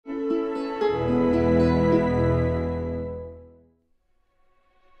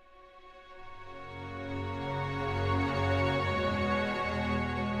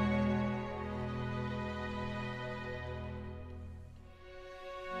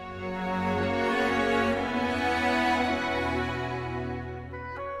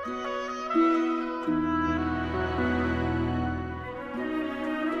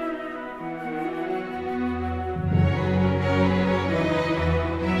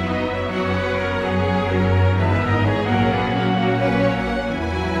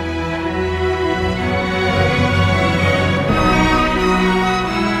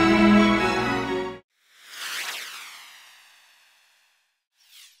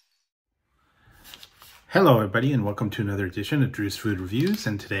Hello everybody and welcome to another edition of Drew's Food Reviews,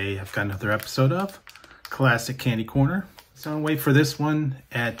 and today I've got another episode of Classic Candy Corner. So I'll wait for this one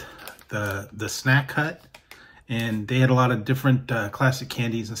at the snack hut, and they had a lot of different classic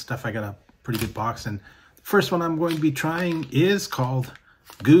candies and stuff. I got a pretty good box, and the first one I'm going to be trying is called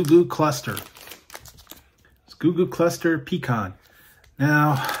Goo Goo Cluster. It's Goo Goo Cluster Pecan.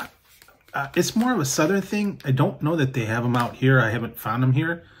 Now, it's more of a southern thing. I don't know that they have them out here. I haven't found them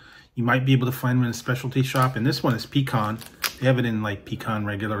here. You might be able to find them in a specialty shop, and this one is pecan. They have it in like pecan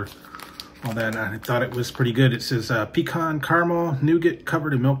regular, all that. I thought it was pretty good. It says pecan caramel nougat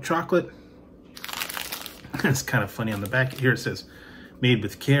covered in milk chocolate. It's kind of funny on the back here. It says made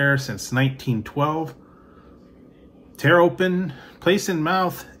with care since 1912. Tear open, place in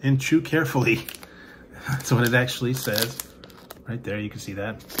mouth, and chew carefully. That's what it actually says. Right there, you can see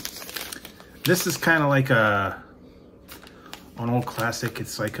that. This is kind of like an old classic.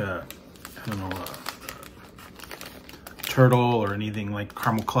 It's like a, I don't know, a turtle or anything like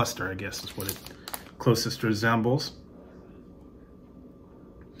caramel cluster, I guess is what it closest resembles.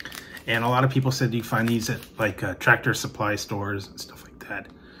 And a lot of people said you find these at like Tractor Supply stores and stuff like that.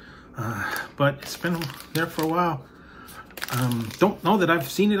 But it's been there for a while. Don't know that I've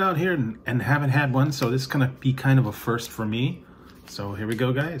seen it out here and haven't had one, so this is gonna be kind of a first for me. So here we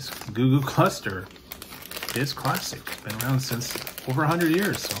go, guys. Goo Goo Cluster is classic. Been around since over 100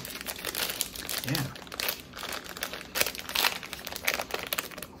 years, so yeah.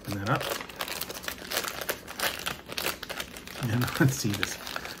 Open that up. And let's see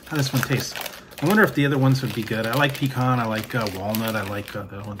how this one tastes. I wonder if the other ones would be good. I like pecan, I like walnut, I like the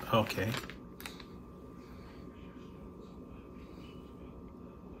one. Okay.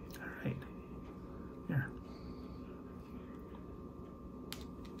 All right. Here.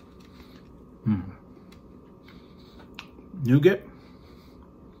 Nougat,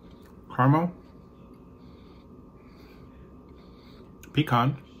 caramel,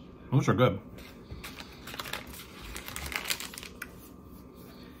 pecan. Those are good.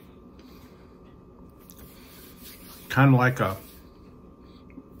 Kind of like a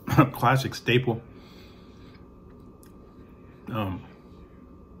classic staple.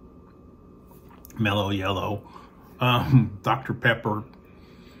 Mellow yellow, Dr. Pepper,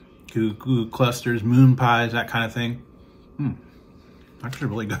 Goo Goo Clusters, moon pies, that kind of thing. Actually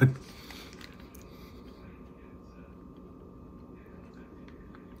really good.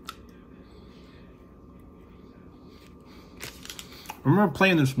 I remember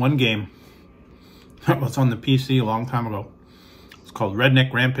playing this one game that was on the PC a long time ago. It's called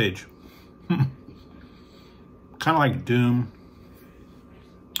Redneck Rampage. Kind of like Doom.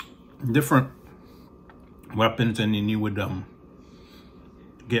 Different weapons, and then you would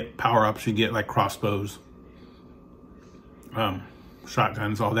get power-ups. You get like crossbows,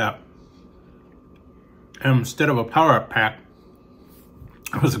 shotguns, all that. And instead of a power-up pack,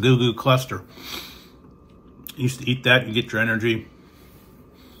 it was a Goo Goo Cluster. You used to eat that, you get your energy,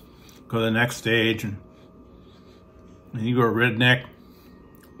 go to the next stage, and you go redneck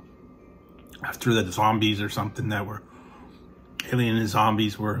after the zombies or something that were alien, and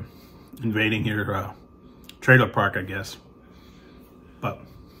zombies were invading your trailer park, I guess. But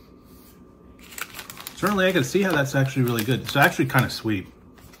certainly I can see how that's actually really good. It's actually kind of sweet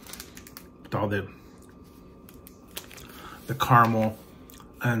with all the caramel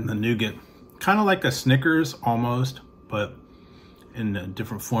and the nougat. Kind of like a Snickers almost, but in a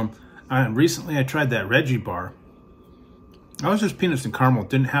different form. Recently I tried that Reggie bar. That was just peanuts and caramel. It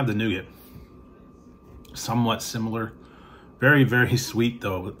didn't have the nougat. Somewhat similar. Very, very sweet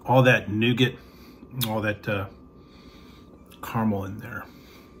though, with all that nougat, all that caramel in there.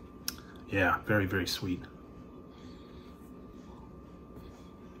 Yeah, very, very sweet.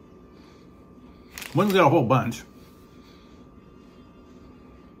 Wouldn't get a whole bunch.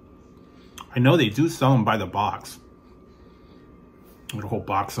 I know they do sell them by the box. Get a whole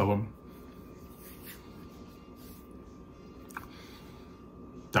box of them.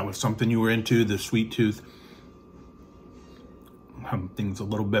 That was something you were into, the sweet tooth. Things a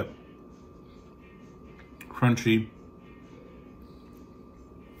little bit crunchy.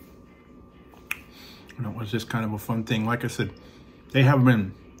 And it was just kind of a fun thing. Like I said, they have them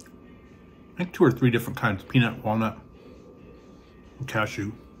in, I think, 2 or 3 different kinds. Peanut, walnut, and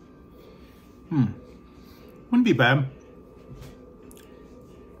cashew. Wouldn't be bad.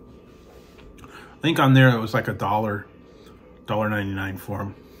 I think on there it was like $1.99 for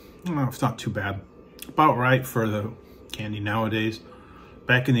them. No, it's not too bad. About right for the candy nowadays.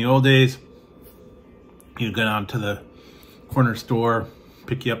 Back in the old days, you'd go down to the corner store,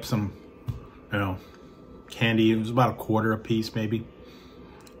 pick you up some, you know, candy. It was about $1 a piece, maybe.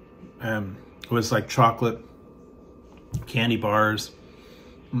 It was like chocolate, candy bars,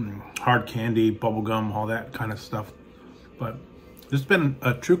 hard candy, bubble gum, all that kind of stuff. But it's been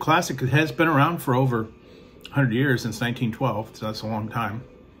a true classic. It has been around for over 100 years, since 1912, so that's a long time.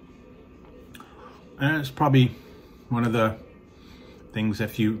 And it's probably one of the things,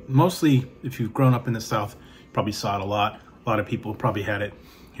 if you've grown up in the South, you probably saw it a lot. A lot of people probably had it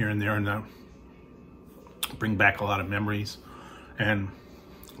here and there, and bring back a lot of memories and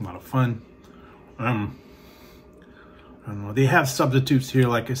a lot of fun. I don't know. They have substitutes here.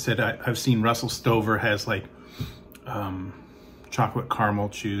 Like I said, I've seen Russell Stover has like chocolate caramel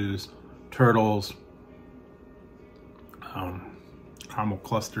chews, turtles, caramel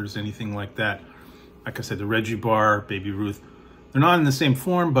clusters, anything like that. Like I said, the Reggie Bar, Baby Ruth, they're not in the same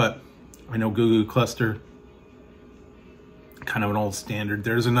form, but I know Goo Goo Cluster, kind of an old standard.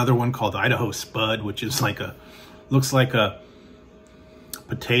 There's another one called Idaho Spud, which is like looks like a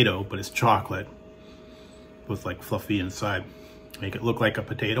potato, but it's chocolate with like fluffy inside. Make it look like a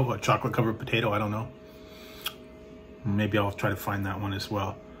potato, a chocolate covered potato, I don't know. Maybe I'll try to find that one as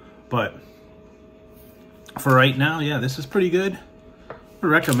well. But for right now, yeah, this is pretty good. I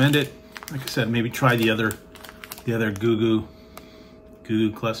recommend it. Like I said, maybe try the other Goo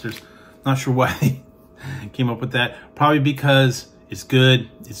Goo Clusters. Not sure why they came up with that. Probably because it's good,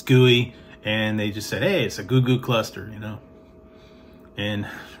 it's gooey, and they just said, hey, it's a Goo Goo Cluster, you know. And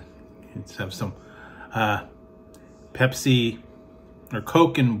let's have some Pepsi or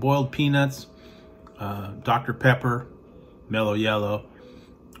Coke and boiled peanuts, Dr. Pepper, Mellow Yellow,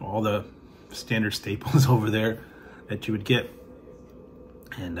 all the standard staples over there that you would get.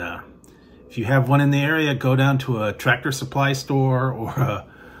 And if you have one in the area, go down to a Tractor Supply store or a,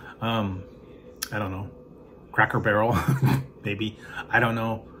 I don't know, Cracker Barrel, maybe. I don't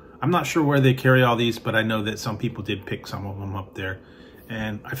know. I'm not sure where they carry all these, but I know that some people did pick some of them up there.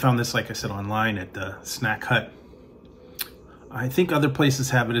 And I found this, like I said, online at the Snack Hut. I think other places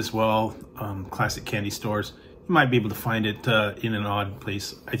have it as well, classic candy stores. You might be able to find it in an odd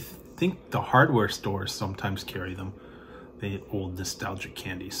place. I think the hardware stores sometimes carry them, the old nostalgic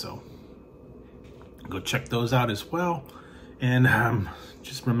candy. So go check those out as well. And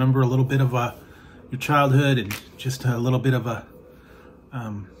just remember a little bit of your childhood and just a little bit of a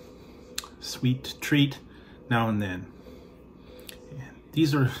sweet treat now and then. And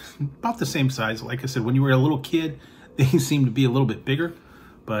these are about the same size. Like I said, when you were a little kid, they seem to be a little bit bigger,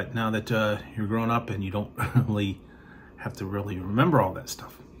 but now that you're grown up and you don't really have to really remember all that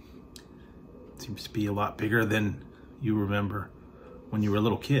stuff, it seems to be a lot bigger than you remember when you were a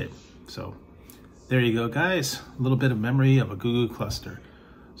little kid. So there you go, guys. A little bit of memory of a Goo Goo Cluster.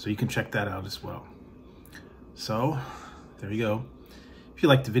 So you can check that out as well. So there you go. If you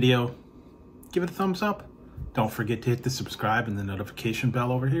liked the video, give it a thumbs up. Don't forget to hit the subscribe and the notification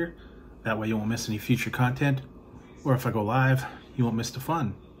bell over here. That way you won't miss any future content. Or if I go live, you won't miss the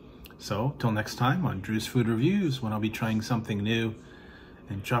fun. So, till next time on Drew's Food Reviews, when I'll be trying something new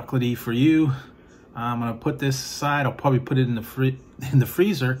and chocolatey for you. I'm gonna put this aside. I'll probably put it in the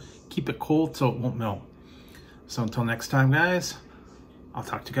freezer. Keep it cold so it won't melt. So until next time, guys, I'll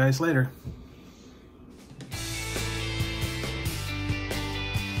talk to you guys later.